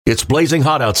It's blazing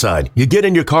hot outside. You get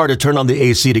in your car to turn on the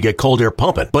AC to get cold air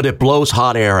pumping, but it blows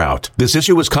hot air out. This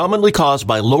issue is commonly caused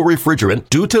by low refrigerant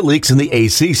due to leaks in the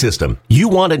AC system. You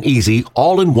want an easy,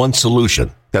 all-in-one solution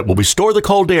that will restore the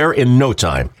cold air in no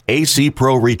time. AC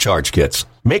Pro Recharge Kits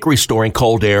make restoring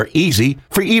cold air easy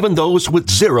for even those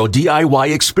with zero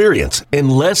DIY experience in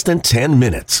less than 10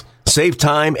 minutes. Save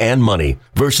time and money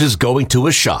versus going to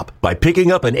a shop by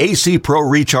picking up an AC Pro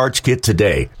Recharge Kit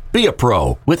today. Be a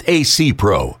pro with AC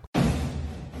Pro.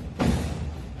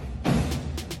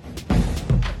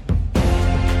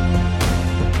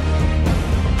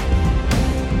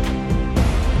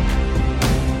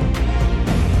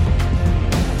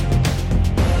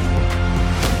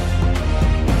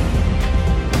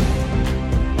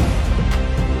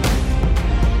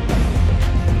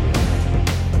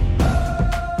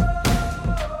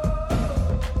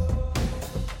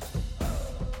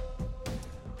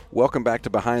 Welcome back to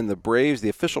Behind the Braves, the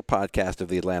official podcast of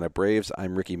the Atlanta Braves.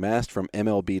 I'm Ricky Mast from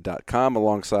MLB.com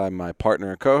alongside my partner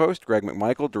and co-host, Greg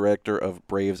McMichael, Director of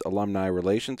Braves Alumni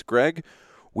Relations. Greg,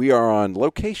 we are on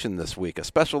location this week, a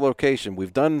special location.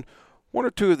 We've done one or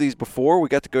two of these before. We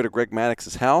got to go to Greg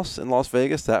Maddox's house in Las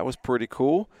Vegas. That was pretty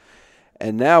cool.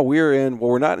 And now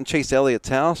we're not in Chase Elliott's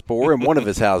house, but we're in one of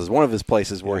his houses, one of his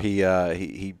places where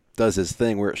he does his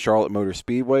thing. We're at Charlotte Motor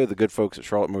Speedway. The good folks at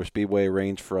Charlotte Motor Speedway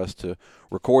arranged for us to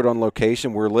record on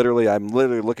location. I'm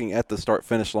literally looking at the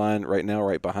start-finish line right now,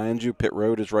 right behind you. Pit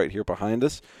Road is right here behind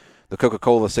us. The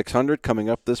Coca-Cola 600 coming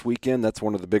up this weekend. That's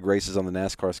one of the big races on the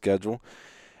NASCAR schedule.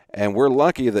 And we're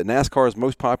lucky that NASCAR's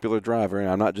most popular driver, and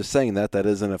I'm not just saying that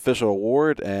is an official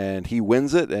award, and he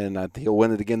wins it, and he'll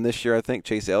win it again this year, I think.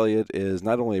 Chase Elliott is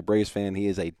not only a Braves fan, he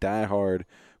is a diehard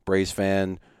Braves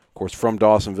fan. Of course, from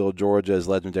Dawsonville, Georgia, his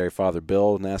legendary father,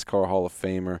 Bill, NASCAR Hall of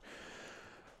Famer.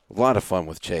 A lot of fun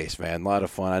with Chase, man. A lot of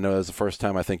fun. I know it was the first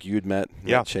time I think you'd met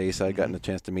Chase. I'd gotten a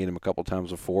chance to meet him a couple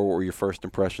times before. What were your first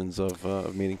impressions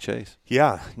of meeting Chase?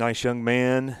 Yeah, nice young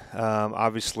man.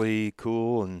 Obviously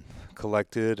cool and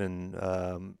collected, and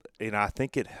I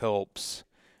think it helps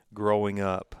growing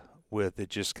up with it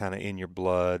just kind of in your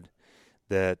blood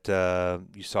that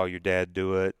you saw your dad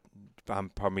do it.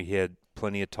 He had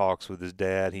plenty of talks with his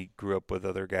dad. He grew up with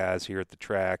other guys here at the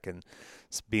track and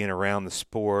being around the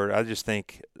sport. I just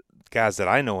think guys that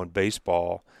I know in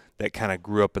baseball that kind of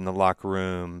grew up in the locker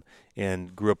room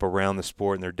and grew up around the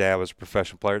sport and their dad was a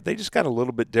professional player, they just got a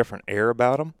little bit different air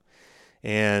about them.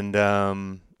 And,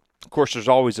 of course, there's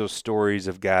always those stories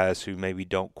of guys who maybe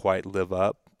don't quite live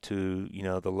up to,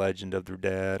 the legend of their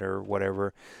dad or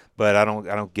whatever. But I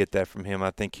don't get that from him.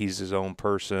 I think he's his own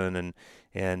person,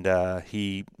 and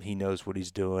he knows what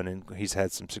he's doing, and he's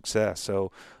had some success.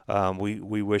 So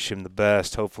we wish him the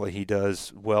best. Hopefully he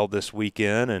does well this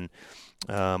weekend. And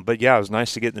but yeah, it was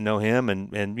nice to get to know him,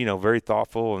 and very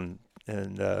thoughtful,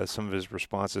 and some of his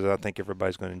responses I think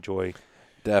everybody's going to enjoy.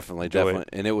 Definitely.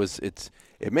 And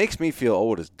it makes me feel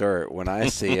old as dirt when I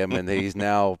see him, and he's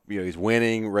now, he's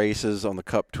winning races on the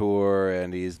Cup Tour,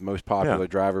 and he's the most popular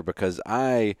driver because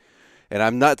and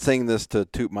I'm not saying this to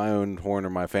toot my own horn or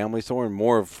my family's horn,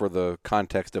 more for the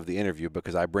context of the interview,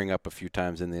 because I bring up a few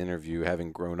times in the interview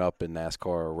having grown up in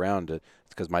NASCAR around it. It's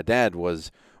because my dad was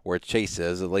where Chase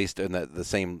is, at least in the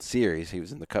same series. He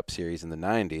was in the Cup Series in the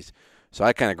 90s. So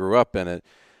I kind of grew up in it.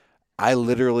 I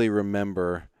literally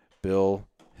remember Bill,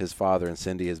 his father, and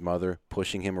Cindy, his mother,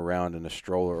 pushing him around in a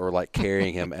stroller or like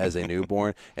carrying him as a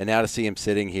newborn. And now to see him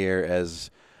sitting here as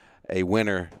a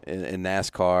winner in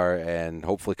NASCAR and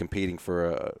hopefully competing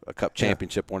for a Cup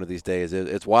championship one of these days,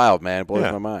 it's wild, man. It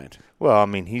blows my mind. Well, I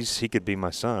mean, he could be my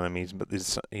son. I mean,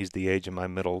 he's the age of my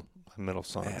middle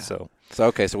son. Yeah. So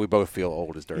okay, so we both feel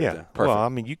old as dirt. Yeah. Perfect. Well, I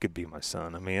mean, you could be my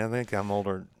son. I mean, I think I'm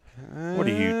older. What are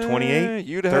you, 28?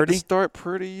 You'd have to start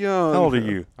pretty young. How old are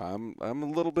you? I'm a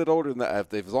little bit older than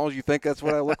that. As long as you think that's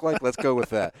what I look like, let's go with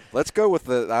that. Let's go with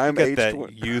I'm age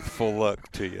 20. Youthful look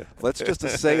to you. Let's just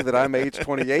say that I'm age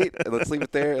 28, and let's leave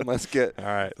it there, and let's get to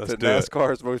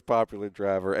NASCAR's most popular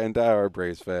driver and our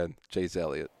Braves fan, Chase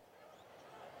Elliott.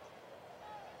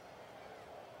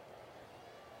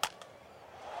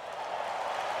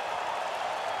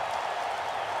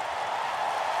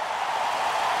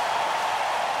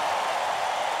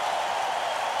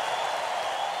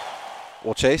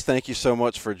 Well, Chase, thank you so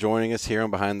much for joining us here on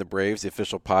Behind the Braves, the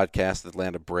official podcast of the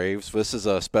Atlanta Braves. This is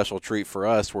a special treat for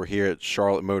us. We're here at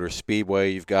Charlotte Motor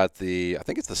Speedway. You've got I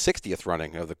think it's the 60th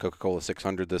running of the Coca-Cola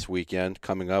 600 this weekend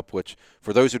coming up, which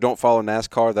for those who don't follow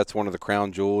NASCAR, that's one of the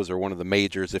crown jewels or one of the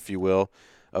majors, if you will,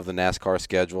 of the NASCAR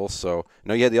schedule. So, I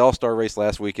know you had the All-Star race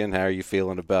last weekend. How are you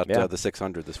feeling about the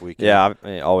 600 this weekend?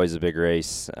 Yeah, always a big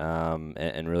race,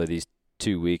 and really these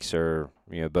 2 weeks are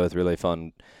both really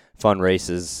fun fun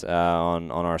races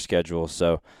on our schedule.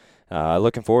 So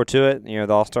looking forward to it. You know,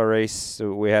 the All-Star race, I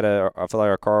feel like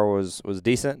our car was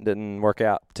decent. Didn't work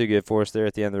out too good for us there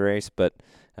at the end of the race, but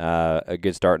a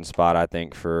good starting spot, I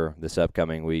think, for this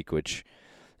upcoming week, which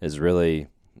is really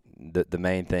the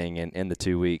main thing in the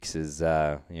 2 weeks is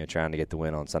trying to get the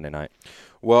win on Sunday night.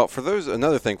 Well,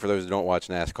 another thing for those who don't watch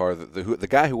NASCAR, the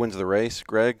guy who wins the race,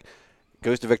 Greg,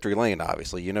 goes to victory lane,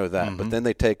 obviously. You know that. Mm-hmm. But then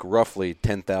they take roughly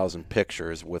 10,000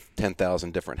 pictures with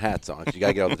 10,000 different hats on. So you got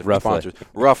to get all the different sponsors.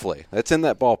 Roughly. That's in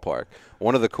that ballpark.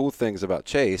 One of the cool things about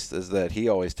Chase is that he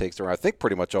always takes, or I think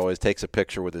pretty much always takes a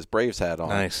picture with his Braves hat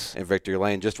on in victory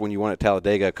lane. Just when you won at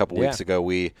Talladega a couple weeks ago,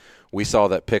 we saw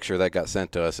that picture that got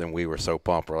sent to us, and we were so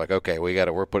pumped. We're like, okay,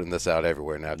 we're putting this out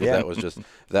everywhere now because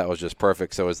that was just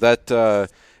perfect. So is that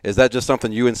just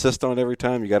something you insist on every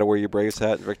time? You got to wear your Braves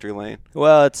hat in victory lane?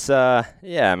 Well, it's I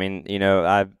mean,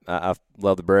 I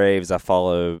love the Braves. I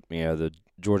follow the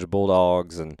Georgia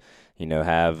Bulldogs, and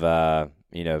have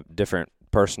different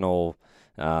personal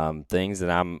things that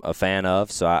I'm a fan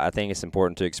of. So I think it's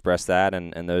important to express that,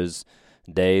 and those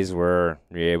days where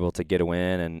you're able to get a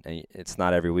win, and it's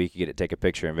not every week you get to take a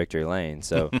picture in victory lane.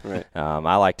 So right.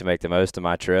 I like to make the most of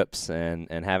my trips, and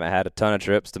haven't had a ton of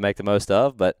trips to make the most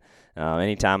of, but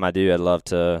anytime I do, I'd love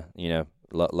to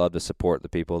love to support the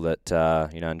people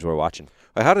that enjoy watching.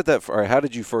 How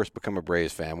did you first become a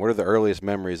Braves fan? What are the earliest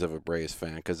memories of a Braves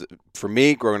fan? Because for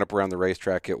me, growing up around the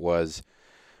racetrack, it was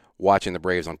watching the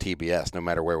Braves on TBS, no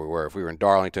matter where we were. If we were in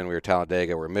Darlington, we were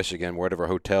Talladega, we were in Michigan, whatever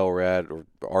hotel we're at, or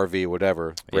RV,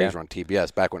 whatever, Braves were on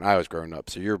TBS back when I was growing up.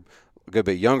 So you're a good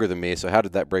bit younger than me, so how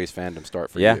did that Braves fandom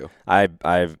start for you? I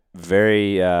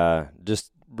very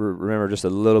just remember just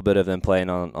a little bit of them playing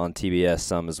on TBS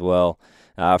some as well.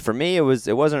 For me, it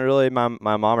wasn't really my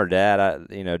mom or dad.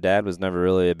 Dad was never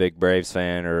really a big Braves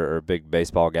fan or a big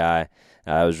baseball guy.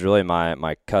 It was really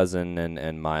my cousin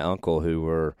and my uncle who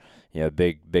were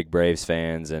big Braves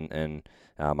fans, and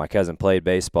my cousin played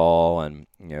baseball and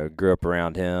grew up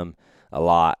around him a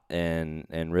lot, and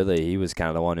really he was kind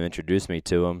of the one who introduced me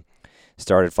to him.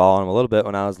 Started following him a little bit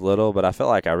when I was little, but I felt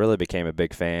like I really became a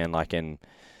big fan like in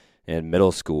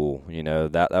middle school.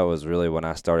 That was really when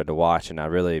I started to watch, and I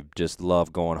really just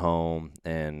loved going home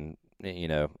and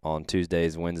on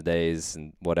Tuesdays, Wednesdays,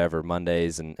 and whatever,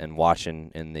 Mondays, and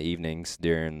watching in the evenings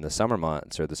during the summer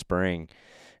months or the spring,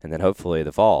 and then hopefully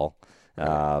the fall.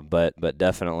 But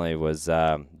definitely was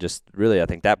just really, I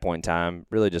think that point in time,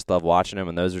 really just loved watching him.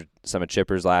 And those are some of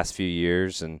Chipper's last few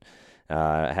years, and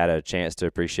had a chance to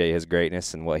appreciate his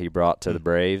greatness and what he brought to the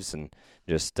Braves, and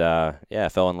just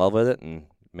fell in love with it and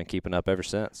been keeping up ever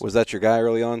since. Was that your guy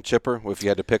early on, Chipper, if you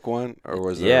had to pick one? Or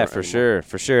was for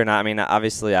sure. And I mean,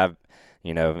 obviously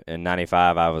in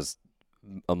 95 I was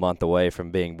a month away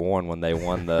from being born when they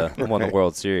won the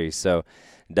World Series. So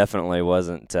definitely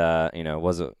wasn't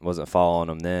following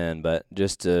them then, but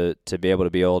just to be able to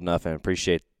be old enough and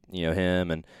appreciate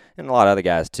him and a lot of other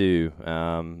guys too.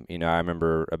 I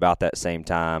remember about that same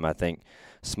time, I think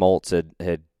Smoltz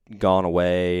had gone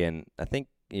away, and I think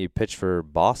you pitched for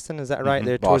Boston. Is that right? Mm-hmm.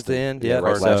 There Boston. Towards the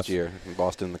end, last year,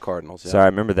 Boston and the Cardinals. Yeah. So I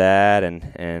remember that,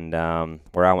 and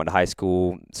where I went to high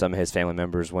school, some of his family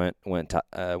members went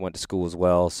to school as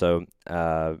well. So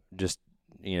just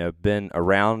been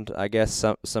around, I guess,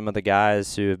 some of the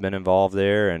guys who have been involved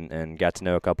there, and got to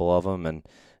know a couple of them, and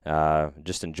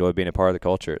just enjoy being a part of the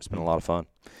culture. It's been a lot of fun.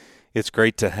 It's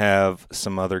great to have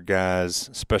some other guys,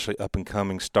 especially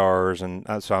up-and-coming stars, and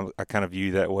so I kind of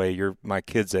view that way. You're my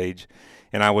kid's age,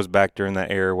 and I was back during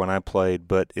that era when I played,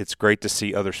 but it's great to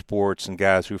see other sports and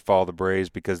guys who follow the Braves,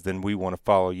 because then we want to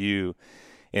follow you.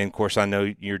 And, of course, I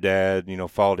know your dad,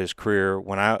 followed his career.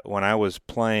 When I was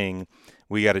playing,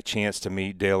 we got a chance to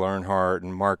meet Dale Earnhardt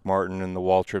and Mark Martin and the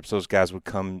Waltrips. Those guys would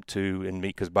come to and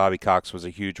meet, because Bobby Cox was a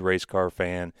huge race car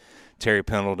fan. Terry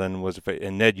Pendleton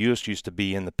and Ned Yost used to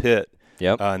be in the pit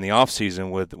in the off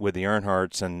season with the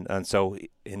Earnhardts, and so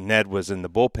Ned was in the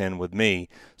bullpen with me.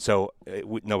 So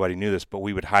nobody knew this, but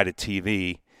we would hide a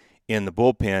TV in the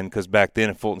bullpen, because back then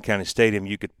at Fulton County Stadium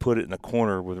you could put it in a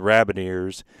corner with rabbit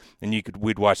ears, and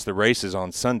we'd watch the races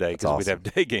on Sunday, because we'd have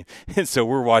day game. And so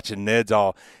we're watching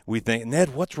we think,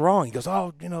 Ned, what's wrong? He goes,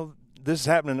 this is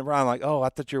happening around. I'm like, I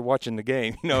thought you were watching the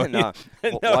game. No,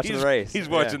 watching the race. He's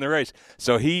watching the race.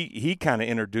 So he kind of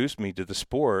introduced me to the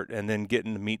sport, and then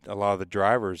getting to meet a lot of the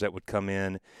drivers that would come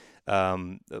in.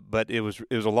 But it was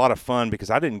a lot of fun, because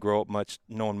I didn't grow up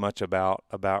knowing much about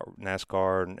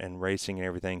NASCAR and racing and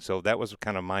everything. So that was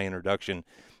kind of my introduction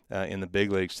in the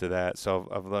big leagues to that. So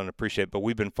I've learned to appreciate it. But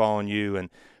we've been following you and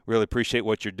really appreciate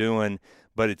what you're doing.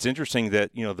 But it's interesting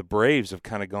that, the Braves have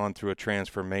kind of gone through a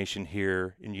transformation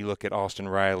here, and you look at Austin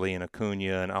Riley and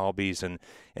Acuna and Albies and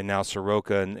now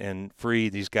Soroka and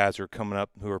Fried. These guys are coming up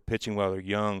who are pitching while they're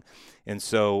young. And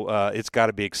so it's got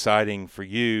to be exciting for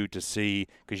you to see,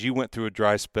 because you went through a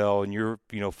dry spell and you're,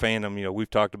 fandom. We've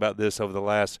talked about this over the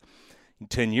last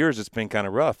 10 years. It's been kind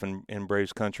of rough in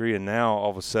Braves country, and now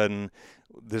all of a sudden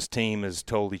this team has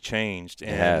totally changed.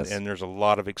 And there's a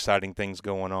lot of exciting things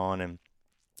going on.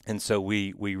 And so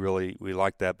we really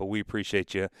like that, but we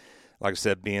appreciate you, like I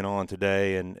said, being on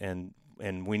today,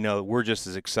 and we know we're just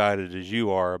as excited as you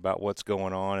are about what's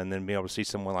going on, and then being able to see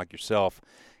someone like yourself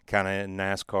kind of in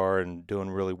NASCAR and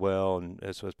doing really well, and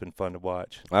so it's been fun to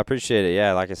watch. I appreciate it.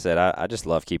 Yeah, like I said, I just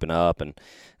love keeping up, and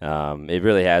it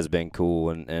really has been cool.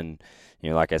 And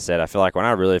like I said, I feel like when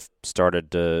I really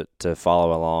started to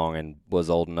follow along and was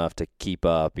old enough to keep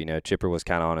up, Chipper was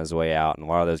kind of on his way out, and a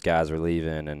lot of those guys were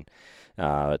leaving, and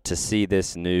to see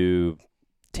this new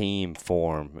team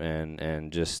form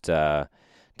and just to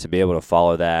be able to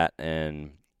follow that.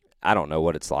 And I don't know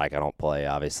what it's like. I don't play,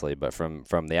 obviously, but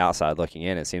from the outside looking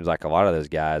in, it seems like a lot of those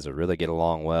guys will really get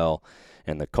along well,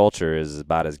 and the culture is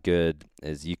about as good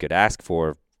as you could ask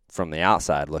for from the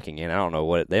outside looking in. I don't know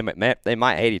what they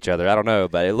might hate each other. I don't know,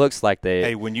 but it looks like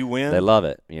when you win, they love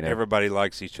it. Everybody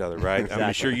likes each other, right? Exactly.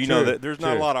 I'm sure know that there's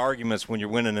not a lot of arguments when you're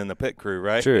winning in the pit crew,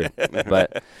 right? True,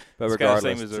 but it's regardless, kind of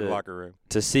the same as the locker room.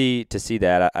 To see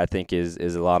that, I think is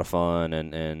a lot of fun,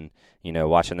 and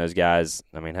watching those guys.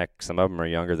 I mean, heck, some of them are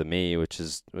younger than me, which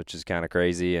is kind of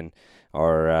crazy, and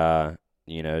are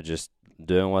just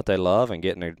doing what they love and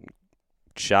getting a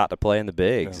shot to play in the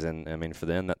bigs. And I mean, for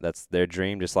them, that's their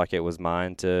dream, just like it was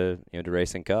mine to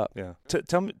race in Cup. Yeah.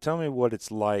 Tell me what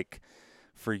it's like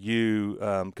for you,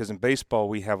 because in baseball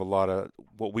we have a lot of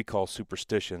what we call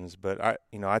superstitions, but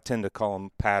I tend to call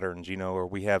them patterns, or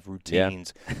we have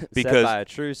routines. Yeah. Because set by a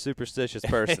true superstitious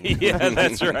person. Yeah,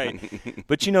 that's right.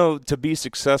 But to be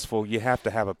successful, you have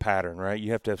to have a pattern, right?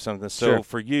 You have to have something. So Sure.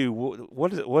 For you,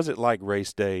 what was it like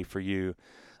race day for you?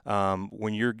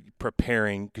 When you're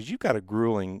preparing, because you've got a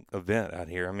grueling event out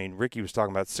here. I mean, Ricky was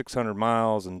talking about 600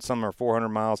 miles and some are 400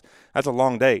 miles. That's a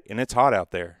long day, and it's hot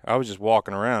out there. I was just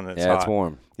walking around, and it's hot. It's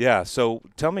warm. Yeah, so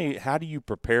tell me, how do you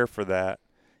prepare for that,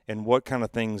 and what kind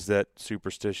of things that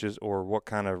superstitious or what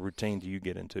kind of routine do you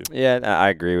get into? Yeah, I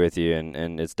agree with you,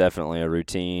 and it's definitely a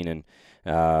routine,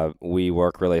 and we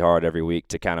work really hard every week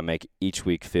to kind of make each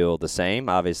week feel the same.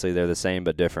 Obviously, they're the same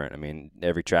but different. I mean,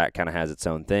 every track kind of has its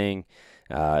own thing.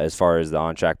 As far as the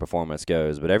on-track performance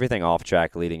goes. But everything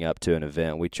off-track leading up to an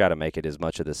event, we try to make it as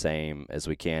much of the same as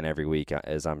we can every week,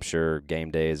 as I'm sure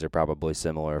game days are probably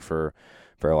similar for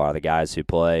a lot of the guys who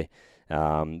play.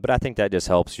 But I think that just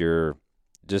helps your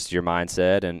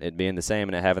mindset and it being the same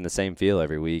and it having the same feel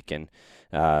every week. And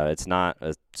it's not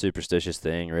a superstitious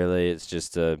thing, really. It's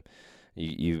just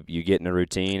you get in a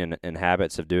routine and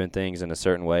habits of doing things in a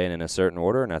certain way and in a certain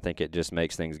order, and I think it just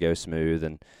makes things go smooth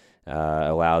and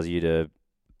allows you to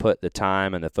put the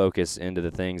time and the focus into the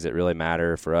things that really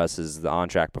matter. For us is the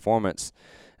on-track performance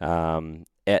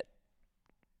at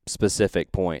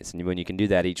specific points. And when you can do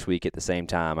that each week at the same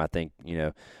time, I think,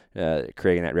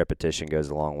 creating that repetition goes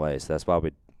a long way. So that's why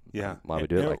we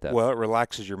do it like that. Well, it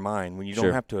relaxes your mind. When you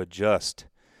don't have to adjust,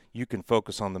 you can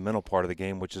focus on the mental part of the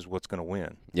game, which is what's going to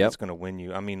win. Yep. It's going to win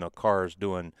you. I mean, a car is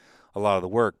doing a lot of the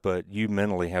work, but you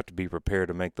mentally have to be prepared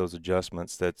to make those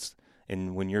adjustments.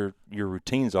 And when your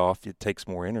routine's off, it takes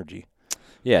more energy.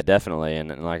 Yeah, definitely.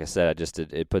 And like I said,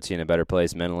 it puts you in a better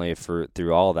place mentally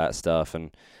through all that stuff.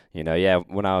 And,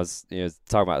 when I was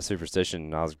talking about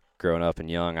superstition, when I was growing up and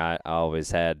young, I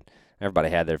always had – everybody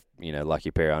had their,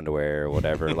 lucky pair of underwear or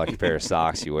whatever, lucky pair of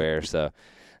socks you wear. So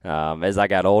as I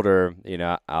got older,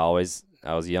 I was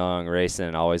young racing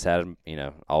and always had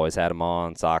them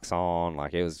on, socks on.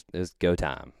 Like it was go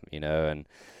time, and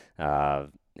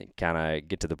kind of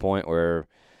get to the point where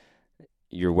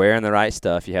you're wearing the right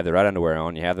stuff, you have the right underwear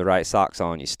on, you have the right socks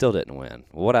on, you still didn't win.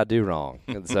 What'd I do wrong?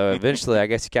 And so eventually I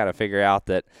guess you kind of figure out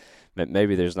that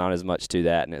maybe there's not as much to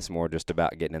that, and it's more just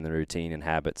about getting in the routine and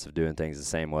habits of doing things the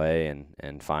same way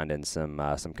and finding some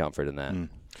comfort in that.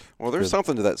 Well, there's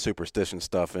something to that superstition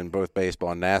stuff in both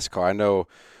baseball and NASCAR. I know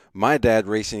my dad,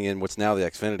 racing in what's now the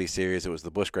Xfinity Series, it was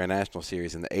the Busch Grand National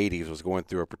Series in the 80s, was going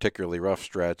through a particularly rough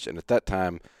stretch, and at that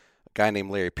time guy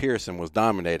named Larry Pearson was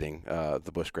dominating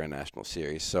the Busch Grand National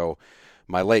Series. So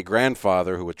my late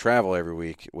grandfather, who would travel every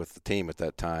week with the team at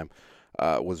that time,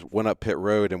 went up pit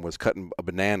road and was cutting a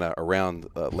banana around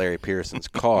Larry Pearson's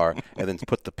car and then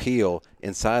put the peel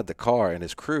inside the car. And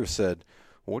his crew said,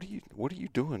 what are you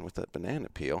doing with that banana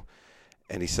peel?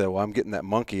 And he said, well, I'm getting that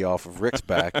monkey off of Rick's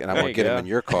back, and I'm going to get go. him in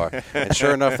your car. And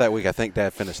sure enough, that week, I think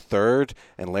Dad finished third,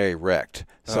 and Larry wrecked.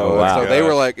 Oh, wow. So they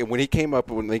were like, when they came up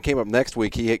next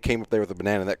week, he came up there with a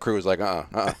banana, and that crew was like,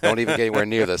 don't even get anywhere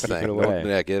near this thing.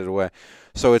 Get it away.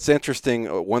 So it's interesting.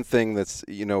 One thing that's,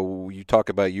 you talk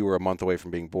about you were a month away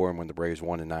from being born when the Braves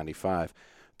won in '95.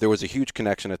 There was a huge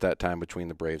connection at that time between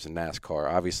the Braves and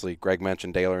NASCAR. Obviously, Greg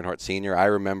mentioned Dale Earnhardt Sr. I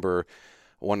remember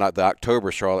the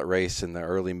October Charlotte race in the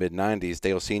early mid-'90s,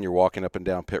 Dale Sr. walking up and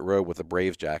down pit road with a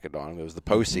Braves jacket on. It was the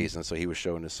postseason, so he was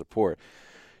showing his support.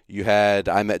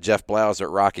 I met Jeff Blauser at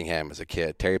Rockingham as a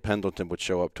kid. Terry Pendleton would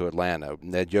show up to Atlanta.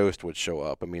 Ned Yost would show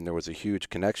up. I mean, there was a huge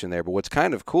connection there. But what's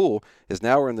kind of cool is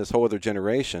now we're in this whole other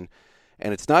generation,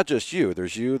 and it's not just you.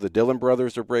 There's you. The Dillon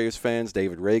brothers are Braves fans.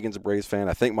 David Reagan's a Braves fan.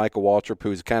 I think Michael Waltrip,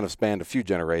 who's kind of spanned a few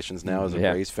generations now, is a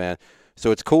Braves fan.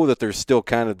 So it's cool that there's still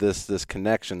kind of this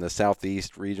connection, the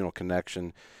Southeast regional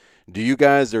connection. Do you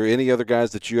guys or any other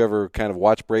guys that you ever kind of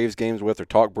watch Braves games with or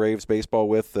talk Braves baseball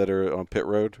with that are on pit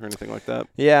road or anything like that?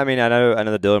 Yeah, I mean, I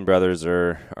know the Dillon brothers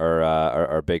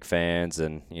are big fans,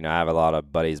 and I have a lot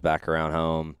of buddies back around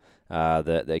home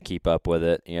that keep up with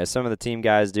it. Some of the team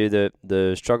guys do.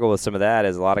 The struggle with some of that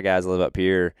is a lot of guys live up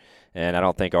here, and I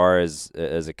don't think are as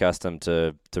accustomed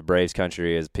to Braves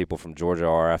country as people from Georgia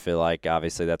are. I feel like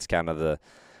obviously that's kind of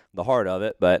the heart of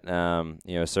it, but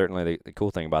certainly the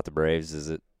cool thing about the Braves is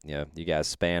that you guys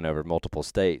span over multiple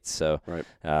states. So right.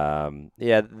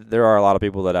 There are a lot of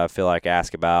people that I feel like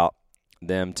ask about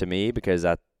them to me because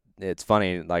it's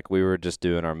funny. Like we were just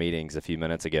doing our meetings a few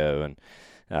minutes ago,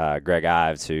 and Greg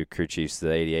Ives, who crew chiefs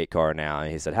the '88 car now,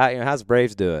 and he said, how's the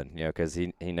Braves doing? Because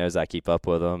he knows I keep up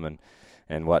with them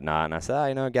and whatnot. And I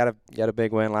said, got a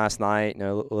big win last night,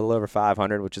 a little over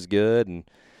 500, which is good, and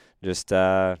just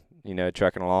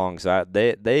trucking along. So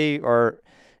they are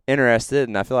interested,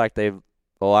 and I feel like they've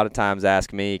a lot of times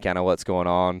ask me kind of what's going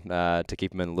on to keep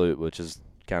them in the loop, which is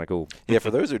kind of cool. Yeah, for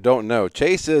those who don't know,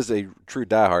 Chase is a true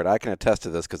diehard. I can attest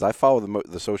to this because I follow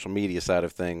the social media side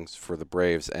of things for the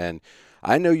Braves, and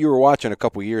I know you were watching a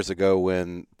couple years ago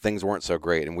when things weren't so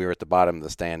great, and we were at the bottom of the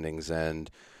standings, and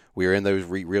we were in those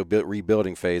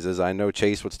rebuilding phases. I know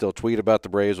Chase would still tweet about the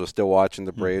Braves, was still watching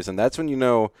the Braves, and that's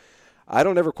when I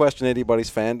don't ever question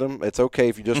anybody's fandom. It's okay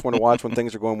if you just want to watch when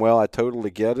things are going well. I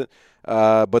totally get it.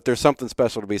 But there's something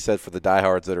special to be said for the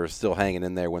diehards that are still hanging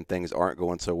in there when things aren't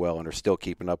going so well and are still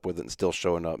keeping up with it and still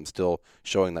showing up and still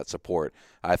showing that support.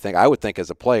 I would think as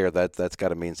a player that's got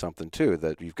to mean something too,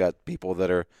 that you've got people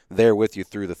that are there with you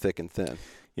through the thick and thin.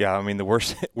 Yeah, I mean, the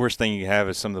worst thing you have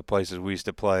is some of the places we used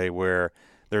to play where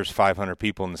there's 500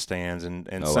 people in the stands, and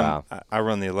wow. I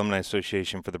run the Alumni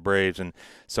Association for the Braves, and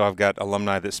so I've got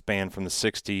alumni that span from the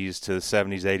 60s to the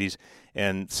 70s, 80s,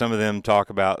 and some of them talk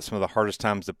about some of the hardest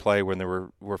times to play when there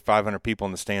were 500 people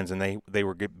in the stands, and they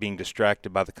were being distracted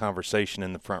by the conversation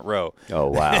in the front row. Oh,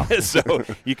 wow. So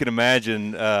you can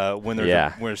imagine when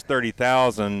there's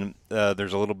 30,000,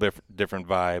 there's a little bit different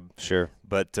vibe. Sure.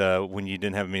 But when you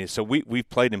didn't have many, so we've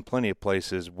played in plenty of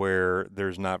places where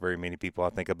there's not very many people. I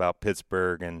think about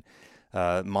Pittsburgh and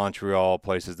Montreal,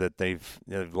 places that they've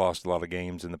lost a lot of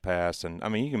games in the past. And I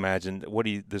mean, you can imagine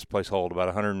this place hold about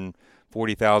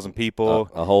 140,000 people,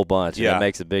 a whole bunch. Yeah, and it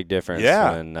makes a big difference.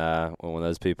 Yeah. when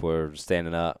those people are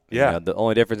standing up. Yeah, the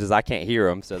only difference is I can't hear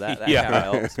them, so that kind of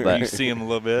helps. But you see them a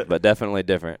little bit, but definitely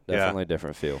different. Definitely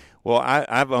different feel. Well,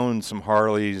 I've owned some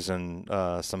Harleys and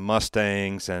some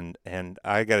Mustangs, and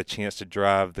I got a chance to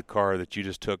drive the car that you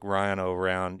just took Rhino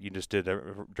around. You just did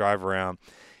a drive around,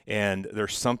 and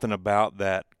there's something about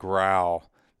that growl,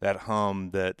 that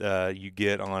hum that you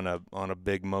get on a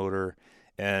big motor,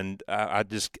 and I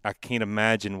can't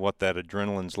imagine what that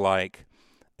adrenaline's like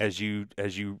as you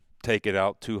take it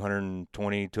out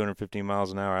 220, 250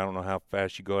 miles an hour. I don't know how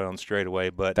fast you go out on the straightaway,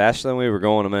 but faster than we were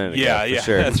going a minute ago. Yeah, for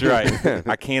sure. That's right.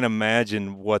 I can't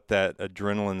imagine what that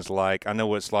adrenaline's like. I know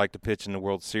what it's like to pitch in the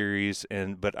World Series,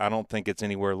 but I don't think it's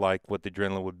anywhere like what the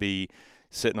adrenaline would be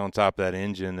sitting on top of that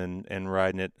engine and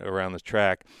riding it around the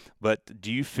track. But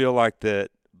do you feel like that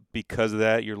because of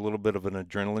that you're a little bit of an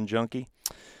adrenaline junkie?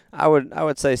 I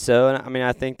would say so. And I mean,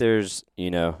 I think there's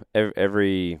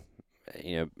every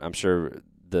I'm sure.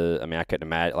 I couldn't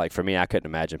imagine. Like for me, I couldn't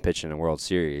imagine pitching in a World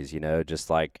Series. Just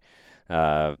like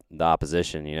the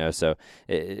opposition. So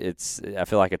I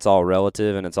feel like it's all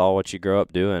relative and it's all what you grow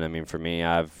up doing. I mean, for me,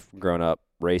 I've grown up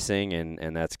racing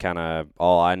and that's kind of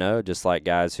all I know. Just like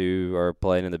guys who are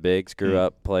playing in the bigs grew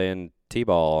up playing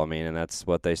t-ball. I mean, and that's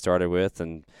what they started with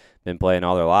and been playing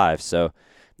all their lives. So.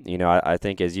 I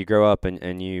think as you grow up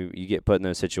and you get put in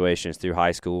those situations through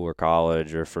high school or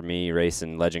college, or for me,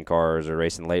 racing legend cars or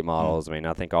racing late models, I mean,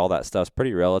 I think all that stuff's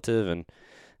pretty relative. And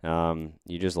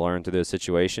you just learn through those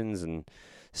situations and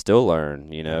still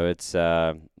learn. It's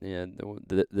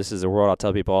this is a world I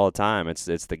tell people all the time. It's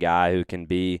the guy who can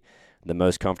be the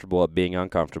most comfortable at being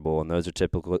uncomfortable, and those are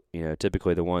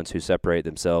typically the ones who separate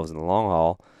themselves in the long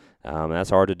haul. And that's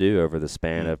hard to do over the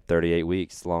span of 38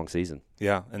 weeks, long season.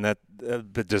 Yeah, and that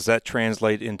but does that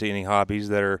translate into any hobbies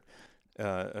that are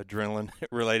adrenaline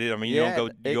related? I mean, you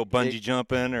don't go bungee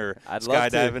jumping or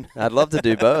skydiving. I'd love to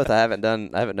do both. I haven't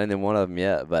done any one of them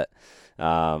yet, but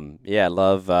I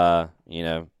love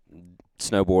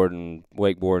snowboarding,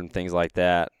 wakeboarding, things like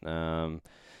that.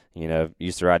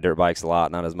 Used to ride dirt bikes a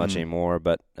lot, not as much anymore,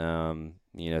 but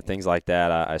things like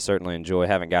that I certainly enjoy.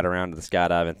 Haven't got around to the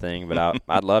skydiving thing, but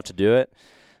I'd love to do it.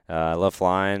 I love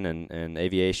flying and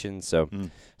aviation, so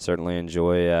certainly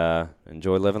enjoy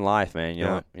living life, man.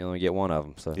 You only get one of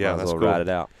them, so might as well ride it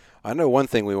out. I know one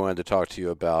thing we wanted to talk to you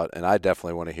about, and I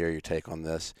definitely want to hear your take on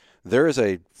this. There is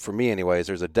for me anyways,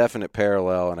 there's a definite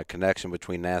parallel and a connection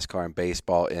between NASCAR and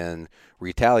baseball in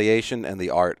retaliation and the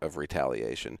art of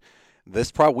retaliation.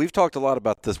 We've talked a lot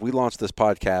about this. We launched this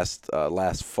podcast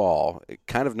last fall,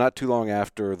 kind of not too long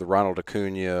after the Ronald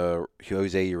Acuna,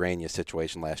 Jose Urena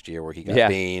situation last year, where he got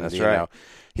beaned. That's right.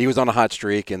 He was on a hot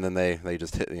streak, and then they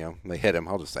just hit. They hit him.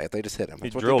 I'll just say it. They just hit him. They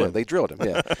drilled him.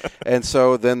 Yeah. And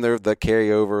so then the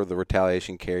carryover, the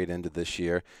retaliation carried into this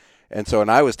year. And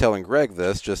I was telling Greg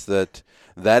this, just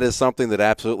that is something that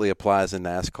absolutely applies in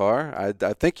NASCAR.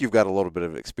 I think you've got a little bit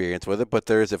of experience with it, but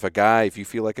if you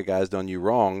feel like a guy's done you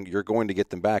wrong, you're going to get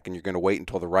them back, and you're going to wait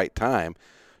until the right time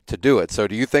to do it. So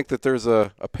do you think that there's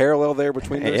a parallel there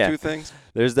between those two things?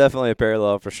 There's definitely a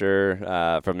parallel for sure.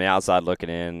 From the outside looking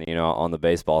in, on the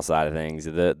baseball side of things,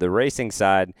 the racing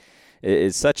side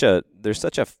is there's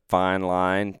such a fine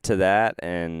line to that,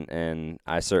 and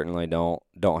I certainly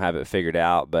don't have it figured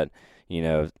out, but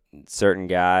certain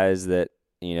guys that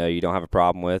you don't have a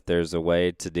problem with, there's a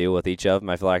way to deal with each of them.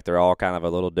 I feel like they're all kind of a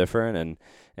little different,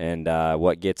 and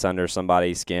what gets under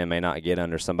somebody's skin may not get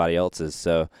under somebody else's.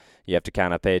 So you have to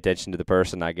kind of pay attention to the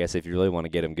person, I guess, if you really want to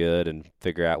get them good and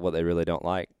figure out what they really don't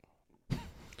like.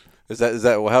 Is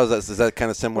that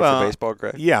kind of similar to baseball,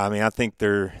 Greg? Yeah, I mean, I think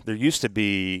there used to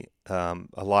be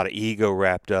a lot of ego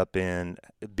wrapped up in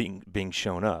being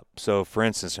shown up. So, for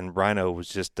instance, and Rhino was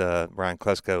just Ryan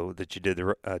Klesko that you did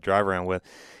the drive around with.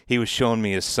 He was showing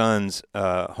me his son's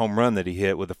home run that he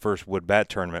hit with the first wood bat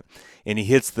tournament, and he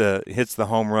hits the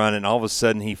home run, and all of a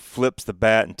sudden he flips the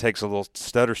bat and takes a little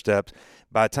stutter steps.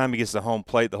 By the time he gets to the home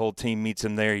plate, the whole team meets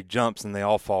him there. He jumps, and they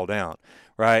all fall down.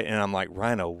 Right, and I'm like,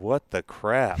 Rhino, what the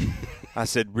crap? I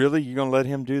said, really? You're going to let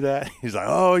him do that? He's like,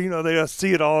 oh, they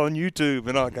see it all on YouTube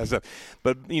and all that kind of stuff.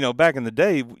 But, back in the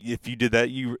day, if you did that,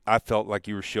 I felt like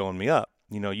you were showing me up.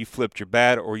 You flipped your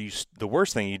bat, or the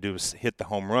worst thing you do is hit the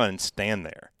home run and stand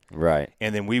there. Right.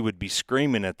 And then we would be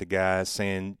screaming at the guys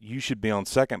saying, you should be on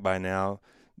second by now,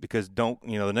 because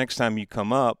the next time you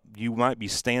come up, you might be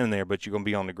standing there, but you're going to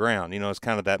be on the ground. It's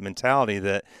kind of that mentality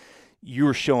that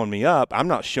you're showing me up. I'm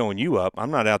not showing you up.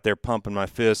 I'm not out there pumping my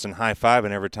fists and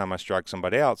high-fiving every time I strike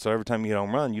somebody out. So every time you get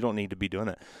home run, you don't need to be doing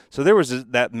that. So there was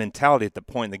that mentality at the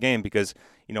point in the game, because,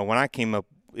 when I came up,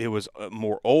 it was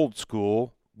more old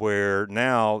school, where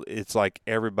now it's like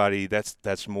everybody,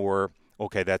 that's more,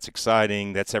 okay, that's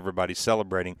exciting. That's everybody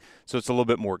celebrating. So it's a little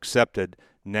bit more accepted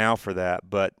now for that.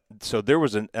 But so there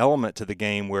was an element to the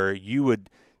game where you would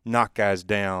knock guys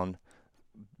down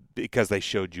because they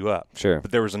showed you up. Sure.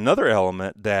 But there was another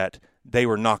element that they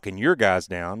were knocking your guys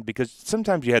down, because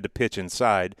sometimes you had to pitch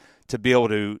inside to be able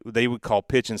to – they would call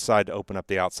pitch inside to open up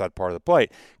the outside part of the plate,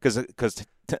 because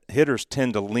hitters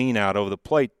tend to lean out over the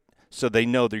plate, so they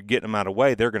know they're getting them out of the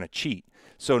way. They're going to cheat.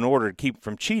 So in order to keep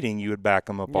from cheating, you would back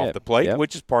them up off the plate,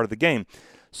 which is part of the game.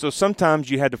 So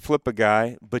sometimes you had to flip a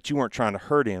guy, but you weren't trying to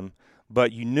hurt him,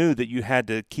 but you knew that you had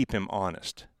to keep him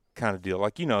honest. Kind of deal.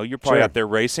 Like, you're probably out there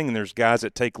racing, and there's guys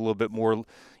that take a little bit more,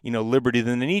 liberty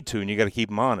than they need to, and you got to keep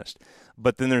them honest.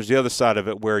 But then there's the other side of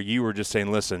it where you were just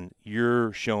saying, listen,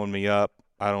 you're showing me up.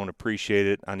 I don't appreciate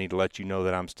it. I need to let you know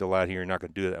that I'm still out here. You're not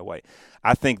going to do it that way.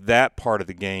 I think that part of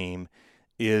the game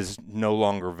is no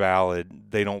longer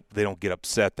valid. They don't get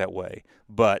upset that way.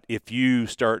 But if you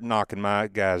start knocking my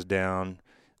guys down,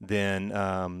 then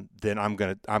I've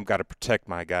got to protect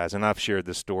my guys. And I've shared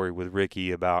this story with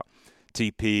Ricky about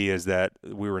TP, is that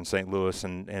we were in St. Louis,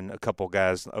 and a couple of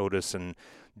guys, Otis and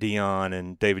Dion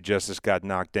and David Justice, got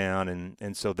knocked down,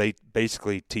 and so they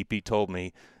basically, TP told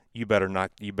me, you better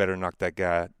knock that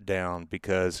guy down,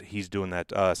 because he's doing that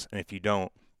to us, and if you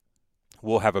don't,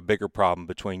 we'll have a bigger problem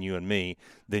between you and me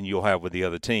than you'll have with the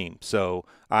other team. So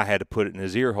I had to put it in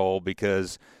his ear hole,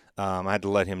 because I had to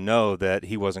let him know that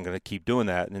he wasn't going to keep doing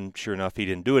that, and sure enough, he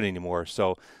didn't do it anymore.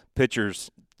 So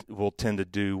pitchers will tend to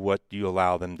do what you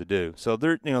allow them to do. So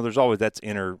there's always that's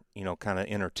inner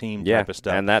team type of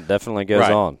stuff. And that definitely goes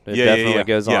on. It definitely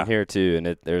goes on here too,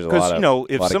 and there's a lot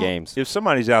of games. If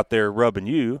somebody's out there rubbing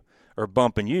you or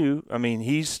bumping you, I mean,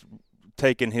 he's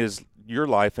taking your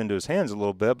life into his hands a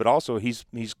little bit, but also he's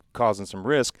causing some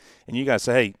risk, and you got to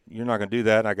say, hey, you're not going to do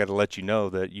that. I got to let you know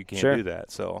that you can't do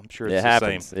that. So I'm sure it's the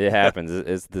same. It happens.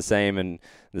 It's the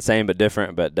same but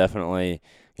different, but definitely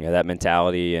that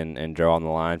mentality and drawing the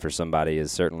line for somebody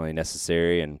is certainly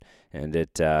necessary, and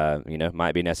it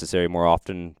might be necessary more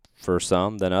often for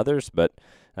some than others, but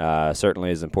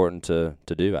certainly is important to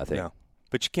do, I think. Yeah.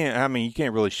 But you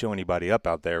can't really show anybody up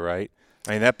out there, right?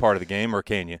 I mean, that part of the game, or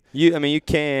can you? You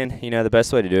can. The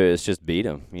best way to do it is just beat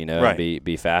them. Right.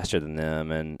 Be faster than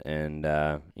them, and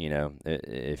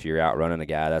if you're outrunning a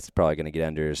guy, that's probably going to get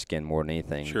under his skin more than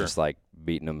anything. Sure. Just like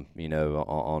beating them,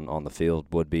 on the field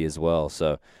would be as well.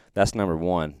 So that's number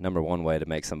one. Number one way to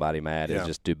make somebody mad is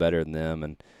just do better than them,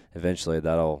 and eventually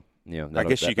that'll. I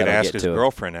guess you could ask his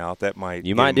girlfriend out. That might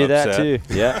you might do upset. That too.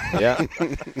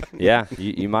 Yeah.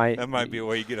 You might. That might be a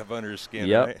way you get up under his skin.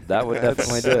 Yep, right? that would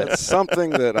definitely do it. It's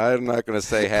something that I'm not going to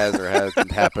say has or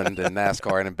hasn't happened in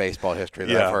NASCAR and in baseball history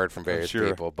that I've heard from various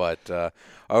people. But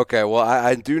okay, well,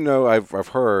 I do know I've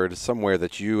heard somewhere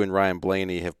that you and Ryan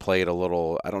Blaney have played a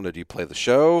little. I don't know. Do you play the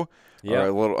show? Yeah.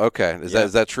 A little. Okay.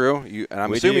 Is that true? And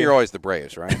I'm assuming you're always the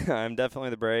Braves, right? I'm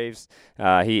definitely the Braves.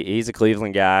 He's a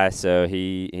Cleveland guy, so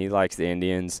he likes the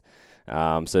Indians.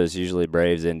 So it's usually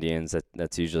Braves Indians.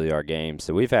 That's usually our game.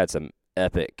 So we've had some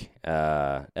epic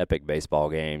baseball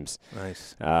games.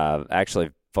 Nice. Actually,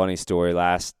 funny story.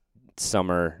 Last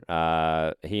summer,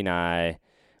 he and I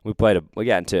we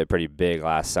got into it pretty big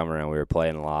last summer, and we were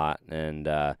playing a lot. And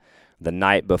the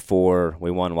night before we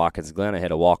won Watkins Glen, I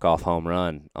hit a walk-off home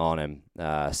run on him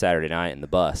Saturday night in the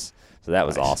bus. So that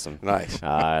was awesome. Nice.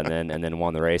 And then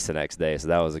won the race the next day. So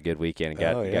that was a good weekend.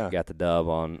 Got the dub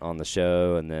on the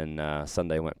show, and then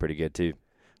Sunday went pretty good too.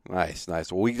 Nice.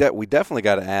 Well, we definitely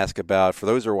got to ask about, for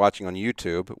those who are watching on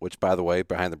YouTube, which, by the way,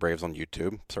 Behind the Braves on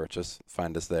YouTube, search us,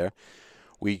 find us there.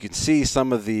 We can see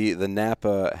some of the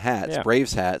Napa hats,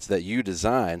 Braves hats that you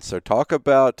designed. So talk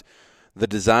about the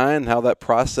design, how that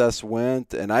process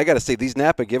went. And I got to say, these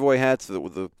Napa giveaway hats,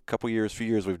 few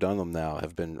years we've done them now,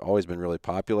 have always been really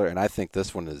popular. And I think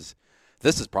this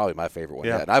is probably my favorite one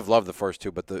yet. And I've loved the first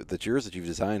two, but the yours that you've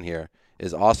designed here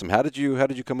is awesome. How did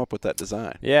you come up with that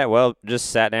design? Yeah, well,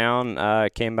 just sat down,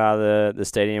 came by the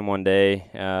stadium one day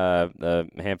a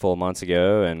handful of months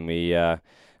ago, and we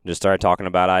just started talking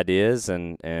about ideas.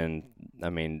 And I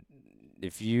mean,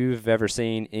 if you've ever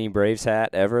seen any Braves hat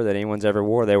ever that anyone's ever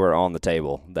wore, they were on the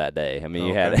table that day. I mean,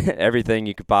 you had everything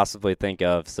you could possibly think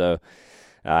of. So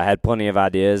I had plenty of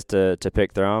ideas to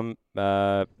pick through,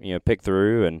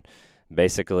 and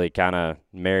basically kind of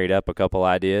married up a couple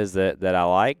ideas that I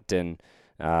liked, and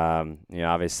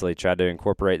obviously tried to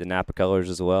incorporate the Napa colors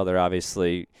as well. They're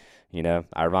obviously,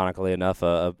 ironically enough,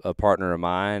 a partner of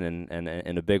mine, and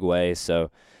in a big way. So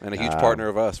and a huge partner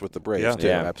of us with the Braves too.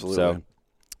 Yeah, absolutely. So,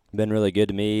 been really good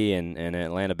to me, and an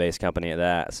Atlanta-based company at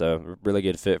that. So really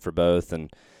good fit for both, and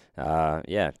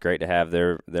great to have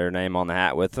their name on the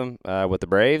hat with them with the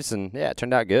Braves, and it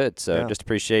turned out good. So just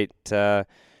appreciate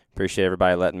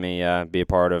everybody letting me be a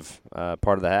part of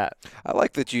the hat. I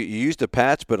like that you used a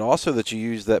patch, but also that you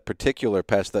used that particular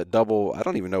patch, that double. I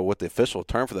don't even know what the official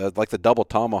term for that. Like the double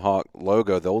tomahawk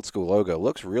logo, the old school logo,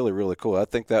 looks really, really cool. I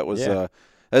think that was.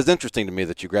 It's interesting to me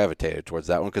that you gravitated towards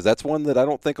that one, because that's one that I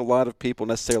don't think a lot of people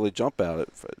necessarily jump at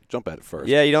it first.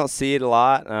 Yeah, you don't see it a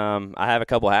lot. I have a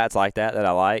couple hats like that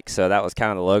I like, so that was kind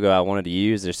of the logo I wanted to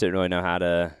use. I just didn't really know how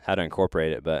to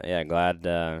incorporate it, but glad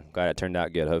it turned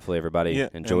out good. Hopefully everybody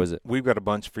enjoys it. We've got a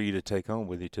bunch for you to take home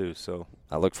with you too, so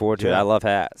I look forward to it. I love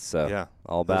hats, so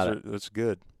all about it. That's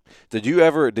good. Did you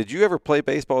ever play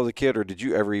baseball as a kid, or did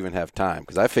you ever even have time?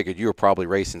 Because I figured you were probably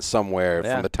racing somewhere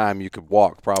from the time you could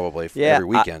walk, probably every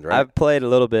weekend, right? I've played a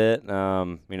little bit.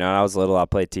 When I was little, I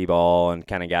played t-ball and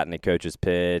kind of got into coach's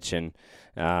pitch, and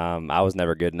I was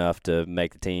never good enough to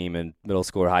make the team in middle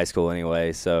school or high school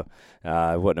anyway, so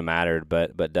it wouldn't have mattered.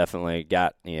 But definitely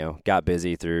got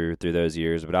busy through those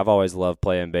years. But I've always loved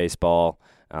playing baseball.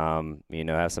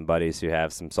 Have some buddies who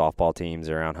have some softball teams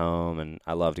around home, and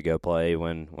I love to go play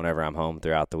whenever I'm home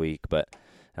throughout the week. But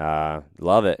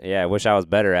love it. Yeah, I wish I was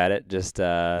better at it. Just you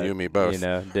and me both.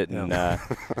 Didn't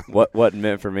wasn't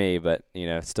meant for me. But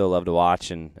still love to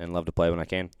watch and love to play when I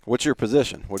can. What's your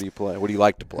position? What do you play? What do you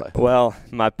like to play? Well,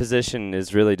 my position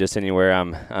is really just anywhere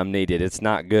I'm needed. It's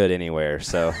not good anywhere,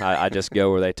 so I just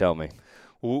go where they tell me.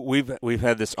 We've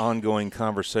had this ongoing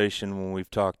conversation when we've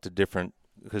talked to different,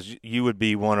 because you would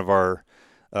be one of our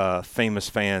famous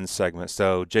fans segments.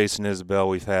 So Jason Isabel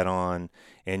we've had on,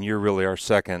 and you're really our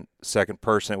second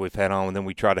person that we've had on. And then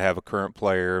we try to have a current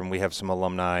player, and we have some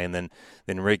alumni, and then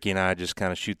Ricky and I just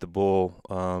kind of shoot the bull,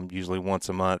 usually once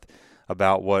a month,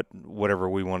 about whatever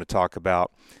we want to talk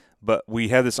about. But we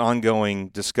had this ongoing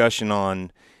discussion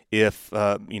on if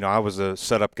I was a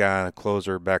setup guy and a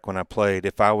closer back when I played.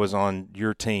 If I was on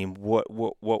your team, what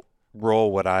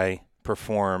role would I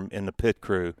perform in the pit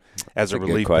crew as a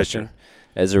relief pitcher?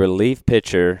 As a relief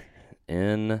pitcher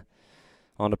on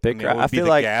the pit crew, I feel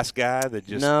like gas guy that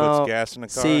just puts gas in the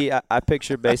car. See, I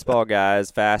picture baseball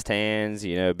guys, fast hands,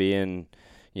 being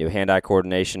hand-eye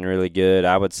coordination really good.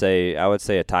 I would say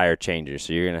a tire changer.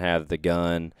 So you're going to have the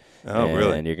gun. Oh,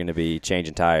 really? And you're going to be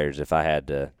changing tires if I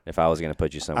was going to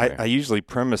put you somewhere. I usually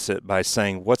premise it by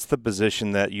saying, what's the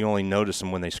position that you only notice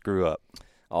them when they screw up?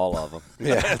 All of them.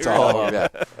 Yeah, it's all of them.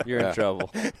 Yeah. You're in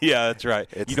trouble. Yeah, that's right.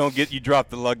 You drop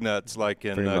the lug nuts like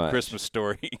in Christmas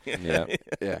Story. Yeah.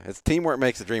 Yeah, it's teamwork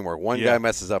makes the dream work. One guy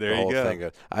messes up, the whole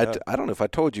thing. I don't know if I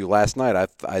told you last night.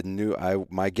 I knew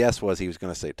my guess was he was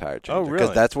going to say tire changer. Oh, really?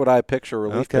 Because that's what I picture a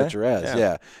relief pitcher as.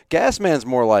 Yeah. Gas man's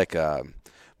more like a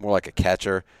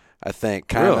catcher. I think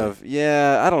kind of.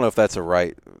 Yeah, I don't know if that's a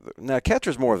right. No,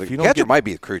 catcher's more of the catcher might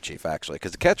be the crew chief actually,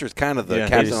 because the catcher's kind of the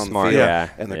captain on the field,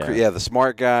 and the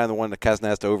smart guy and the one that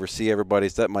has to oversee everybody.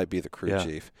 So that might be the crew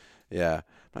chief. Yeah, I'm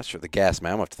not sure the gas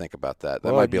man. I'm gonna have to think about that.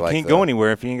 That might be like you can't go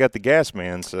anywhere if you ain't got the gas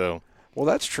man. So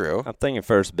that's true. I'm thinking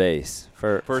first base.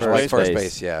 First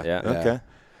base. Yeah. Okay.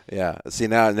 Yeah. See,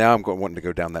 now I'm wanting to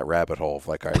go down that rabbit hole of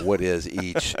like, all right, what is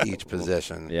each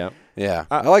position? Yeah. Yeah.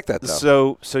 I like that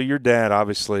though. So your dad,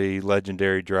 obviously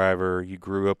legendary driver. You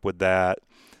grew up with that.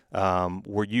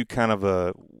 Were you kind of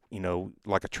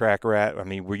like a track rat? I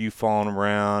mean, were you following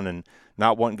around and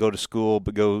not wanting to go to school,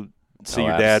 but go see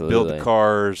your dad build the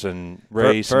cars and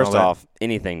race? First off,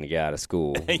 anything to get out of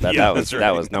school.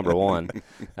 That was number one.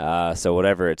 So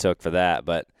whatever it took for that,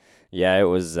 but. Yeah, it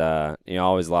was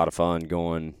always a lot of fun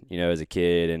going, as a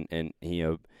kid, and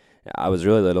I was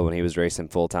really little when he was racing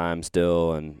full time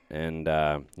still, and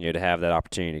to have that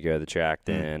opportunity to go to the track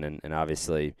then, and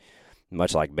obviously,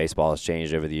 much like baseball has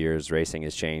changed over the years, racing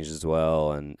has changed as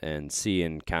well, and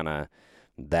seeing kind of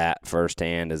that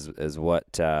firsthand is what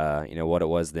what it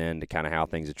was then to kind of how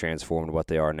things have transformed, what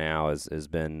they are now has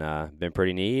been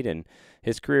pretty neat, and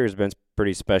his career has been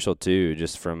pretty special too.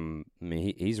 Just from,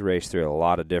 he's raced through a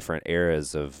lot of different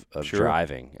eras of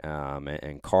driving,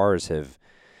 and cars have,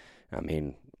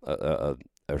 a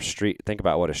street. Think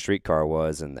about what a street car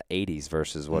was in the '80s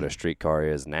versus what a street car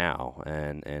is now,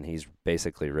 and he's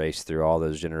basically raced through all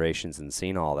those generations and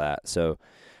seen all that. So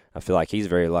I feel like he's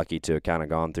very lucky to have kind of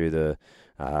gone through the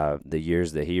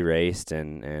years that he raced,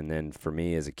 and then for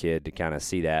me as a kid to kind of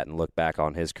see that and look back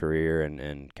on his career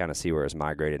and kind of see where it's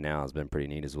migrated now has been pretty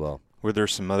neat as well. Were there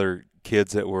some other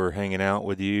kids that were hanging out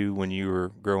with you when you were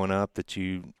growing up that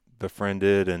you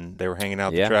befriended and they were hanging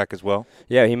out the track as well?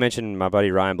 Yeah, he mentioned my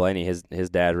buddy Ryan Blaney. His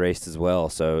dad raced as well,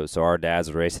 so our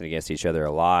dads were racing against each other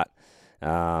a lot,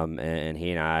 and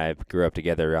he and I grew up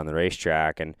together on the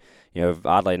racetrack. And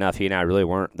oddly enough, he and I really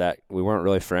weren't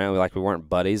really friends. We weren't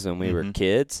buddies when we were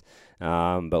kids,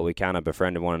 but we kind of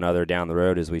befriended one another down the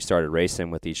road as we started racing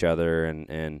with each other.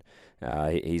 And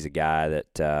he's a guy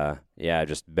that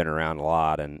just been around a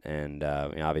lot, and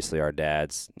obviously our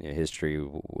dad's history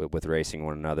with racing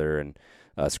one another and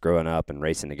us growing up and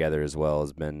racing together as well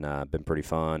has been pretty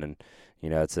fun. And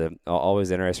it's always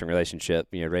an interesting relationship,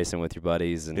 racing with your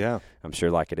buddies, and I'm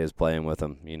sure like it is playing with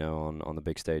them, on the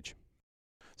big stage.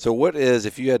 So what is,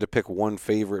 if you had to pick one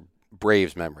favorite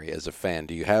Braves memory as a fan,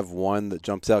 do you have one that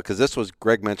jumps out? Because this was,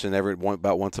 Greg mentioned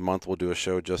about once a month we'll do a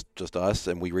show just us,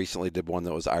 and we recently did one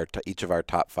that was each of our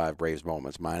top 5 Braves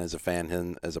moments. Mine as a fan,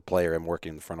 him as a player, and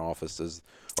working in the front office.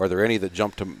 Are there any that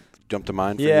jump to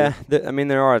mind for you? Yeah,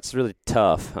 there are. It's really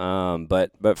tough.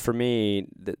 But for me,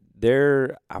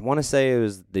 I want to say it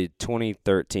was the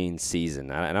 2013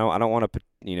 season. I don't want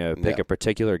to pick a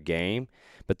particular game,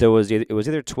 but it was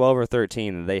either 12 or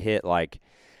 13 and they hit like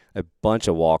a bunch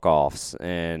of walk-offs,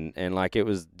 and like it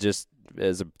was just,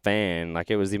 as a fan, like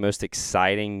it was the most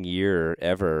exciting year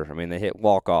ever. They hit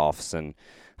walk-offs and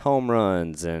home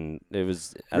runs, and it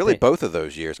was both of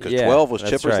those years, because 12 was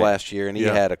Chipper's last year, and he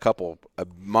had a couple of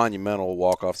monumental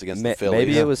walk-offs against the Phillies.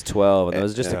 Maybe it was 12, and it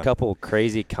was just a couple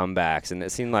crazy comebacks, and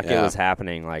it seemed like it was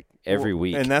happening like every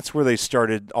week. And that's where they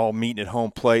started all meeting at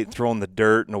home plate, throwing the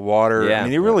dirt and the water.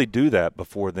 They really do that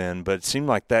before then, but it seemed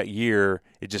like that year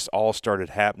it just all started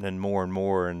happening more and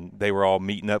more, and they were all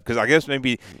meeting up because I guess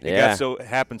maybe it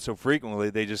happened so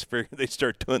frequently they just figured they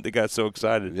start doing it. They got so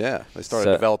excited. Yeah, they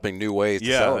started developing new ways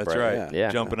to celebrate. That's right.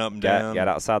 Yeah, jumping up and down. Got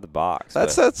outside the box.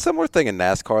 That's a similar thing in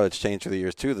NASCAR that's changed through the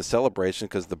years too. The celebration,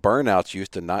 because the burnouts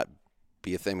used to not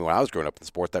be a thing when I was growing up in the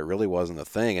sport. That really wasn't a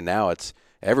thing, and now it's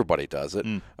everybody does it.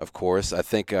 Of course, I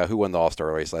think who won the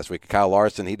All-Star race last week? Kyle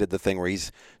Larson. He did the thing where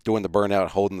he's doing the burnout,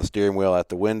 holding the steering wheel out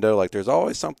the window. Like there's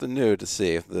always something new to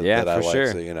see that I like.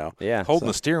 Sure. So, you know, holding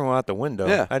the steering wheel out the window.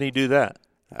 Yeah. How do you do that?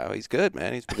 Oh, he's good,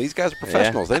 man. These guys are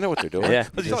professionals. They know what they're doing. Yeah.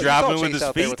 He's driving with his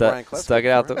feet. Stuck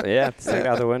it out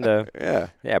the window.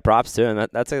 Yeah. Props to him.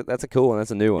 That's a cool one.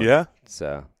 That's a new one. Yeah.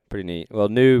 So pretty neat. Well,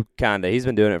 new kinda. He's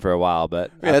been doing it for a while, but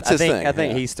that's his thing. I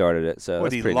think he started it. So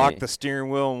what, that's he locked neat. the steering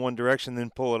wheel in one direction, then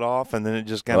pull it off, and then it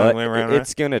just kind of went around.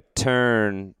 It's gonna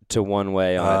turn to one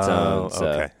way on its own.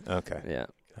 So. Okay. Yeah.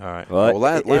 All right. Well,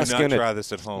 it's going to try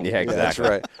this at home. Yeah, exactly. That's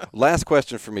right. Last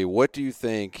question for me. What do you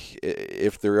think,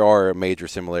 if there are major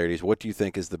similarities, what do you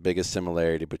think is the biggest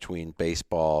similarity between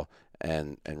baseball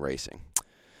and racing?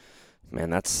 Man,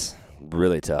 that's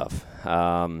really tough.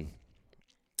 I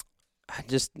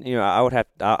would have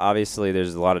obviously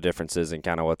there's a lot of differences in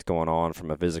kind of what's going on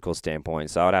from a physical standpoint.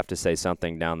 So I would have to say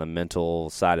something down the mental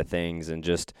side of things and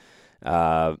just,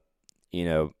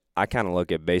 I kind of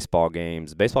look at baseball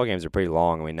games. Baseball games are pretty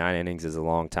long. I mean, 9 innings is a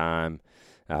long time.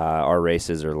 Our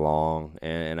races are long,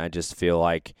 and I just feel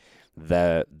like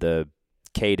the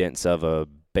cadence of a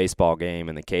baseball game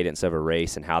and the cadence of a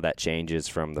race and how that changes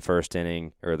from the first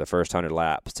inning or the first 100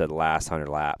 laps to the last 100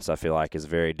 laps, I feel like is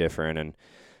very different. And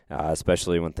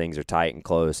especially when things are tight and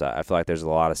close, I feel like there's a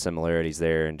lot of similarities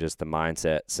there in just the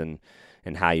mindsets and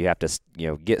how you have to,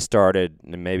 get started.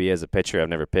 And maybe as a pitcher, I've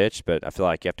never pitched, but I feel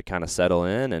like you have to kind of settle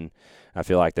in. And I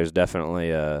feel like there's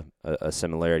definitely a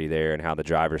similarity there in how the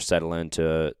drivers settle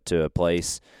into a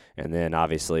place and then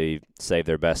obviously save